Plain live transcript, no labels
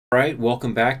Alright,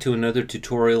 welcome back to another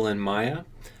tutorial in Maya.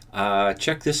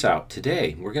 Check this out.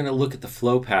 Today we're going to look at the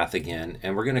flow path again,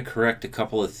 and we're going to correct a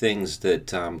couple of things that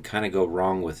kind of go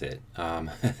wrong with it. I'm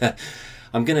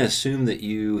going to assume that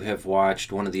you have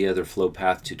watched one of the other flow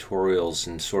path tutorials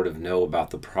and sort of know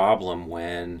about the problem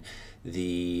when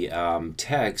the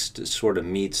text sort of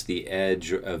meets the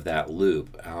edge of that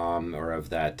loop or of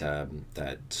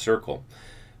that circle.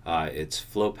 It's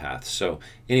flow path. So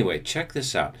anyway, check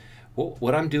this out.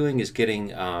 What I'm doing is getting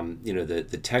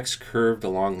the text curved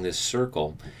along this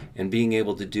circle and being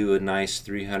able to do a nice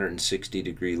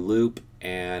 360-degree loop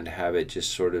and have it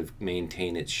just sort of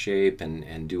maintain its shape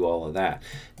and do all of that.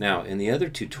 Now, in the other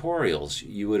tutorials,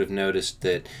 you would have noticed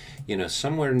that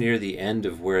somewhere near the end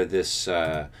of where this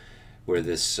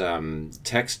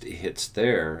text hits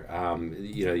there,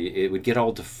 it would get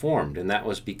all deformed, and that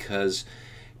was because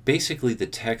basically the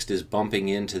text is bumping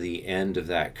into the end of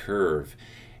that curve.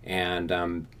 And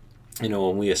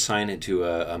when we assign it to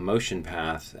a motion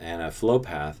path and a flow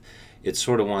path, it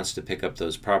sort of wants to pick up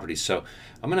those properties. So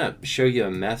I'm going to show you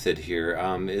a method here.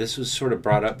 This was sort of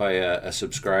brought up by a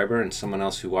subscriber and someone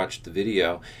else who watched the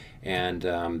video and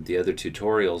the other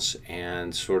tutorials,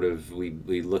 and sort of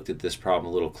we looked at this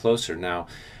problem a little closer. Now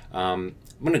I'm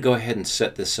going to go ahead and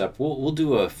set this up. We'll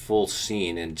do a full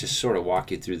scene and just sort of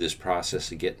walk you through this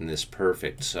process of getting this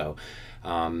perfect. So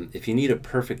if you need a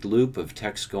perfect loop of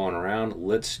text going around,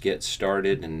 let's get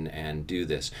started and do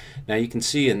this. Now you can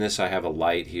see in this I have a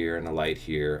light here and a light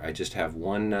here. I just have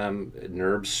one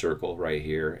NURB circle right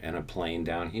here and a plane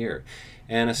down here.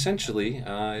 And essentially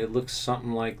it looks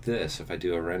something like this. If I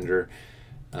do a render,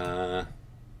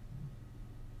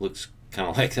 looks kind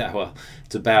of like that. Well,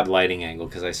 it's a bad lighting angle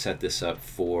because I set this up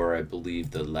for, I believe,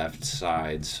 the left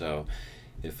side. So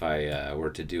if I were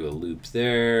to do a loop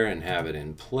there and have it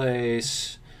in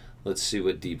place, let's see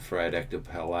what deep fried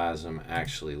ectoplasm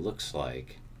actually looks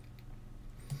like.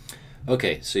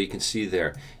 Okay, so you can see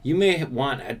there. You may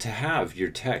want to have your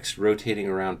text rotating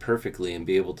around perfectly and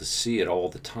be able to see it all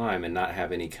the time and not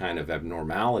have any kind of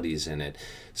abnormalities in it.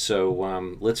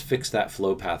 So let's fix that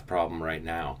flow path problem right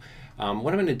now. What I'm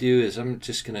going to do is I'm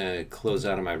just going to close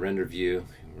out of my render view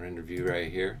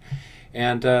right here.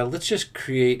 And let's just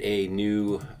create a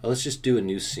new, let's just do a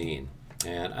new scene.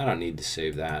 And I don't need to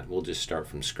save that. We'll just start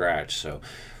from scratch. So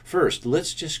first,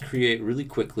 let's just create really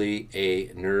quickly a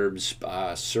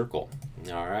NURBS circle.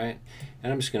 All right.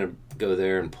 And I'm just going to go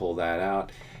there and pull that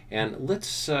out. And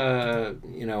let's, when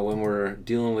we're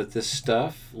dealing with this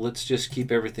stuff, let's just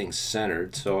keep everything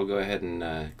centered. So I'll go ahead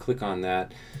and click on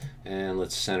that. And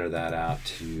let's center that out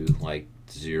to like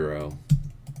 0.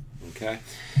 Okay.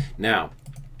 Now,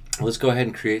 let's go ahead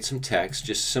and create some text,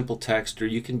 just simple text, or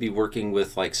you can be working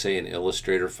with, like, say, an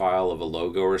Illustrator file of a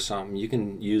logo or something. You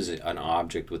can use an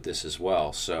object with this as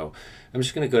well. So I'm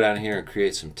just going to go down here and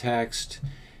create some text.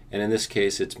 And in this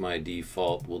case, it's my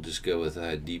default. We'll just go with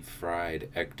a deep fried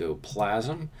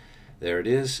ectoplasm. There it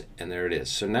is, and there it is.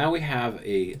 So now we have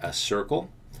a circle,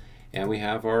 and we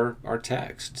have our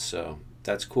text. So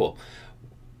that's cool.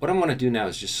 What I want to do now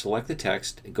is just select the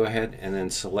text, go ahead and then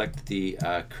select the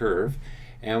curve.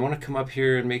 And I want to come up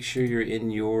here and make sure you're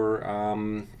in your,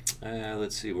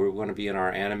 let's see, we're going to be in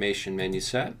our animation menu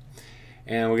set.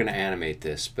 And we're going to animate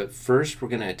this. But first we're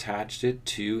going to attach it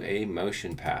to a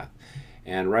motion path.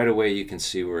 And right away you can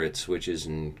see where it switches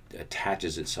and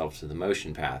attaches itself to the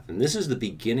motion path. And this is the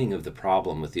beginning of the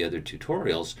problem with the other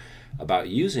tutorials about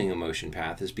using a motion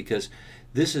path, is because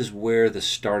this is where the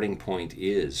starting point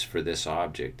is for this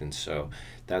object. And so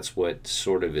that's what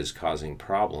sort of is causing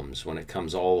problems. When it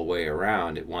comes all the way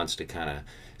around, it wants to kind of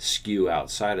skew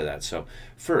outside of that. So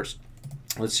first,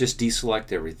 let's just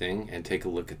deselect everything and take a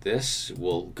look at this.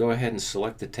 We'll go ahead and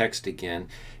select the text again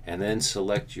and then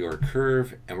select your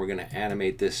curve, and we're going to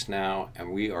animate this now,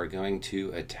 and we are going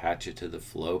to attach it to the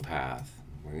flow path.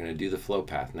 We're going to do the flow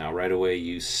path. Now right away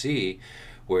you see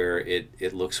where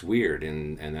it looks weird,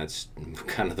 and that's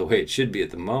kind of the way it should be at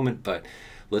the moment, but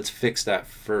let's fix that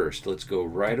first. Let's go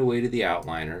right away to the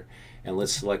outliner and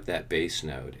let's select that base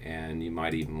node, and you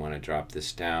might even want to drop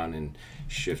this down and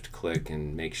shift click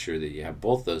and make sure that you have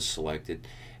both those selected.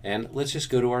 And let's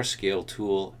just go to our scale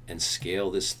tool and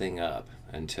scale this thing up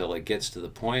until it gets to the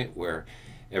point where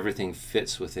everything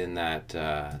fits within that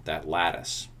that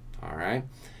lattice. All right.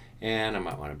 And I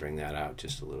might want to bring that out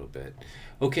just a little bit.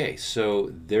 Okay,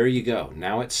 so there you go.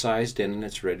 Now it's sized in and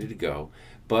it's ready to go.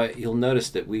 But you'll notice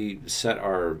that we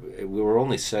were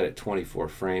only set at 24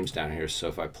 frames down here. So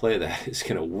if I play that, it's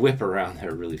going to whip around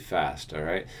there really fast. All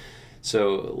right.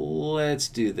 So let's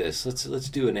do this. Let's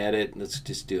do an edit. Let's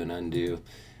just do an undo.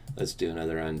 Let's do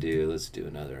another undo. Let's do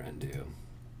another undo.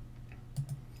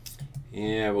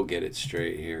 Yeah, we'll get it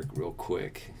straight here real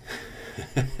quick.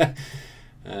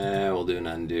 We'll do an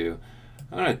undo.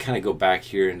 I'm going to kind of go back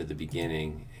here into the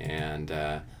beginning, and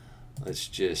let's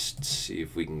just see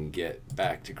if we can get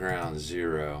back to ground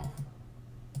zero.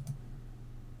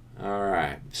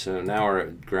 Alright, so now we're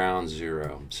at ground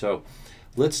zero. So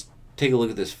let's take a look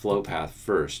at this flow path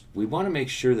first. We want to make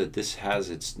sure that this has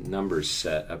its numbers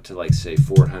set up to, like, say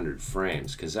 400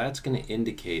 frames, because that's going to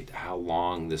indicate how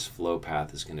long this flow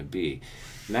path is going to be.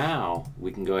 Now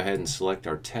we can go ahead and select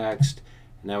our text.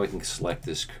 Now we can select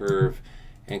this curve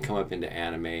and come up into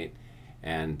animate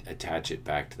and attach it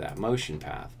back to that motion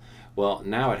path. Well,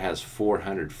 now it has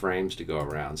 400 frames to go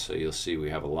around, so you'll see we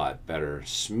have a lot better,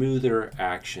 smoother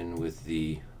action with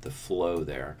the flow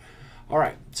there. All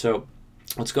right, so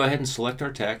let's go ahead and select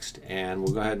our text, and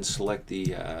we'll go ahead and select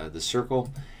the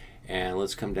circle, and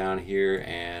let's come down here,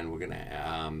 and we're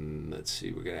gonna let's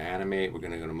see, we're gonna animate. We're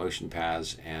gonna go to motion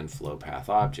paths and flow path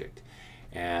object,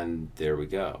 and there we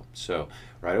go. So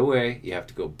right away you have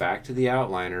to go back to the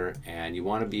outliner, and you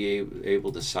want to be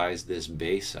able to size this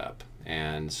base up.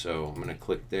 And so I'm gonna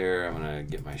click there. I'm gonna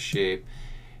get my shape,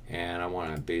 and I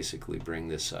want to basically bring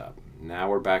this up. Now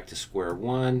we're back to square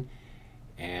one,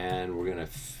 and we're gonna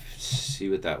see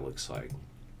what that looks like.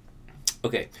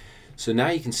 Okay, so now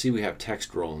you can see we have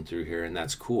text rolling through here, and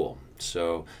that's cool.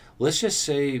 So let's just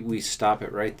say we stop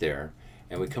it right there,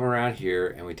 and we come around here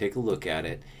and we take a look at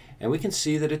it, and we can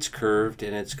see that it's curved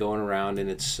and it's going around in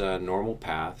its normal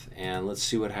path. And let's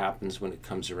see what happens when it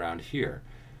comes around here.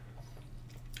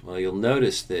 Well, you'll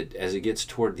notice that as it gets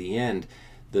toward the end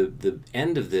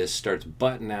of this starts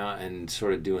butting out and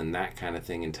sort of doing that kind of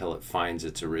thing until it finds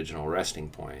its original resting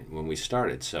point when we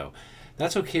started. So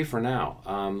that's okay for now.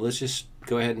 Let's just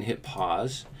go ahead and hit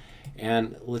pause,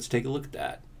 and let's take a look at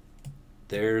that.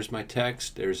 There's my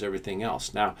text, there's everything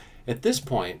else. Now at this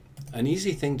point, an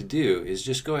easy thing to do is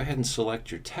just go ahead and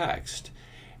select your text,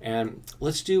 and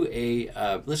let's do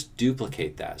let's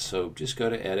duplicate that. So just go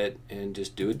to edit and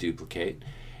just do a duplicate.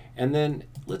 And then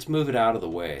let's move it out of the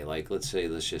way. Like, let's say,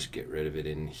 let's just get rid of it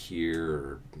in here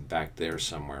or back there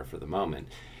somewhere for the moment.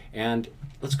 And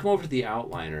let's come over to the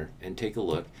outliner and take a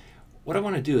look. What I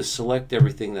want to do is select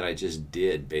everything that I just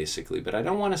did, basically, but I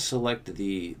don't want to select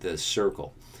the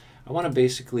circle. I want to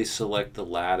basically select the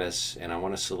lattice, and I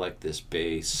want to select this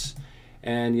base,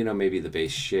 and maybe the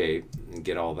base shape, and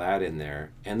get all that in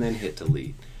there, and then hit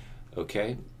delete.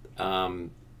 Okay. Now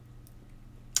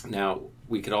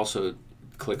we could also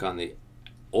click on the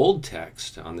old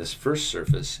text on this first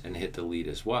surface and hit delete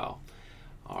as well.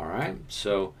 All right,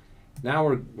 so now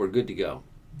we're good to go.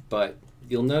 But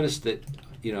you'll notice that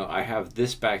I have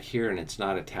this back here, and it's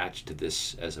not attached to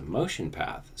this as a motion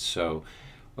path. So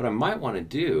what I might want to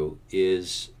do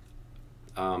is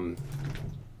bring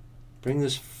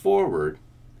this forward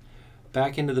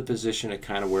back into the position at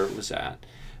kind of where it was at.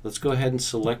 Let's go ahead and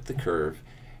select the curve,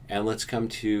 and let's come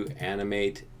to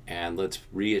animate, and let's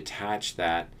reattach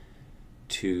that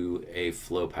to a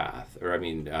flow path, or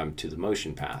to the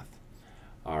motion path.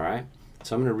 All right,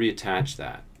 so I'm going to reattach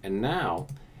that, and now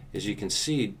as you can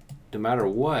see, no matter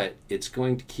what, it's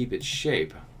going to keep its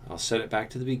shape. I'll set it back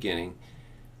to the beginning.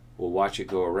 We'll watch it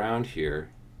go around here,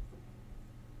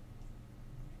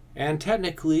 and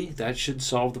technically that should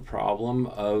solve the problem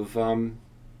of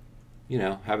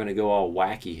having to go all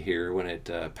wacky here when it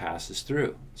passes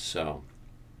through. So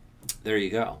there you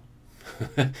go.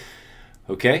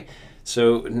 Okay,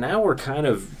 so now we're kind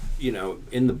of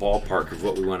in the ballpark of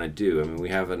what we want to do. I mean, we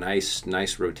have a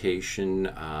nice rotation.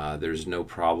 There's no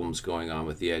problems going on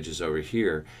with the edges over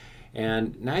here,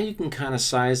 and now you can kind of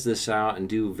size this out and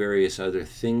do various other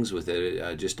things with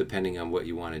it, just depending on what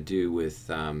you want to do with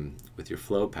your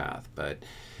flow path. But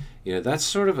that's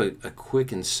sort of a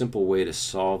quick and simple way to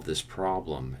solve this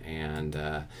problem. And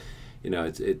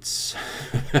it's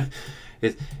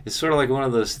it's sort of like one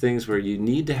of those things where you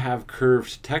need to have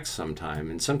curved text sometime,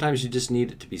 and sometimes you just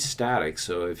need it to be static.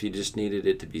 So if you just needed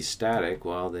it to be static,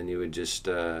 well, then you would just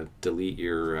delete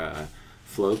your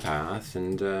flow path,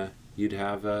 and you'd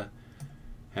have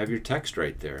your text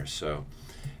right there. So,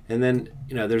 and then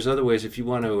there's other ways if you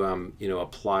want to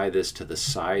apply this to the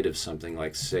side of something,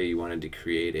 like say you wanted to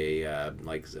create a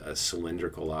like a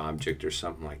cylindrical object or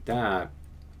something like that.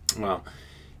 Well,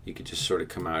 you could just sort of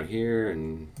come out here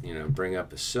and bring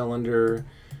up a cylinder,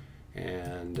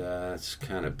 and it's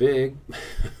kind of big.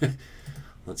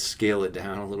 Let's scale it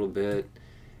down a little bit.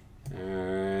 All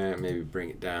right, maybe bring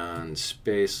it down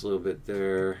space a little bit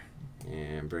there,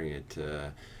 and bring it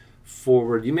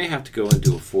forward. You may have to go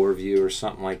into a 4-view or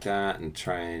something like that and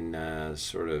try and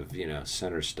sort of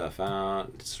center stuff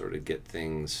out, sort of get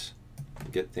things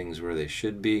where they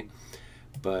should be.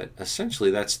 But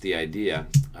essentially that's the idea.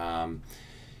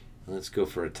 Let's go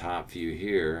for a top view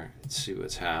here. Let's see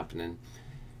what's happening.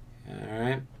 All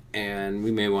right. And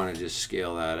we may want to just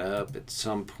scale that up at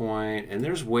some point. And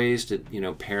there's ways to,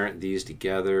 parent these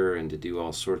together and to do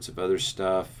all sorts of other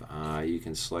stuff. You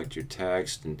can select your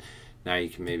text, and now you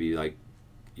can maybe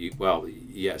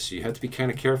yes, you have to be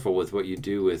kind of careful with what you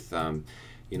do with,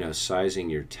 sizing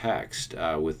your text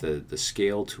with the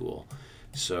scale tool.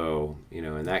 So,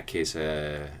 in that case,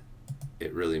 it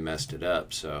really messed it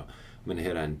up. So I'm going to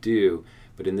hit undo.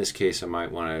 But in this case, I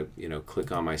might want to,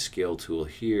 click on my scale tool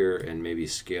here and maybe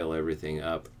scale everything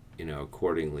up,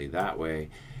 accordingly that way,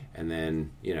 and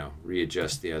then,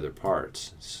 readjust the other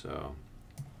parts. So,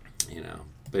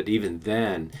 but even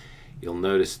then, you'll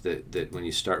notice that when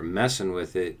you start messing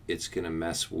with it, it's going to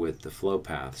mess with the flow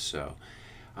path. So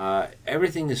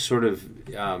everything is sort of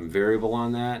variable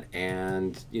on that,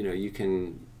 and, you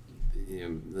can,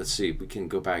 let's see, we can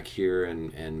go back here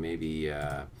and maybe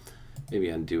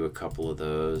undo a couple of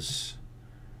those.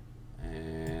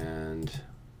 And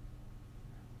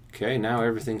okay, now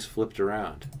everything's flipped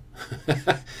around.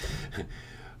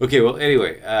 Okay, well,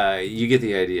 anyway, you get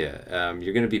the idea.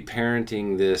 You're going to be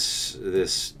parenting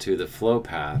this to the flow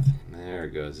path. There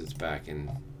it goes. It's back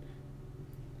in.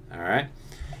 All right.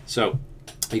 So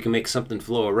you can make something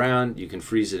flow around. You can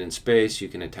freeze it in space. You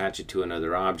can attach it to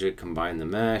another object, combine the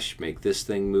mesh, make this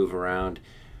thing move around.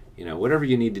 Whatever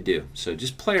you need to do. So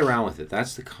just play around with it.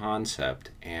 That's the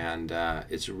concept, and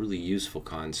it's a really useful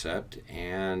concept,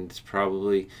 and it's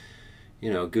probably,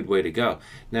 a good way to go.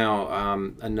 Now,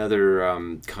 another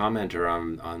commenter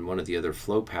on one of the other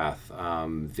flowpath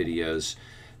videos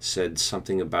said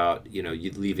something about, you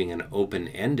leaving an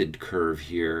open-ended curve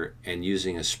here and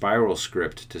using a spiral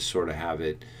script to sort of have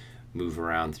it move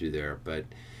around through there. But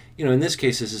in this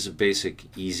case, this is a basic,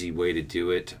 easy way to do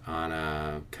it on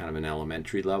a kind of an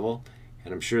elementary level.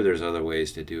 And I'm sure there's other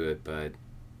ways to do it, but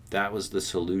that was the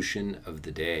solution of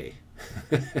the day.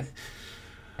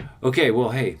 Okay, well,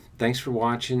 hey, thanks for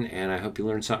watching, and I hope you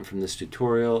learned something from this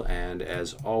tutorial. And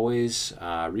as always,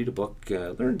 read a book,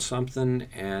 learn something,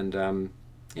 and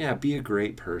yeah, be a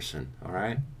great person, all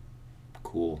right?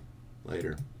 Cool.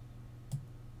 Later.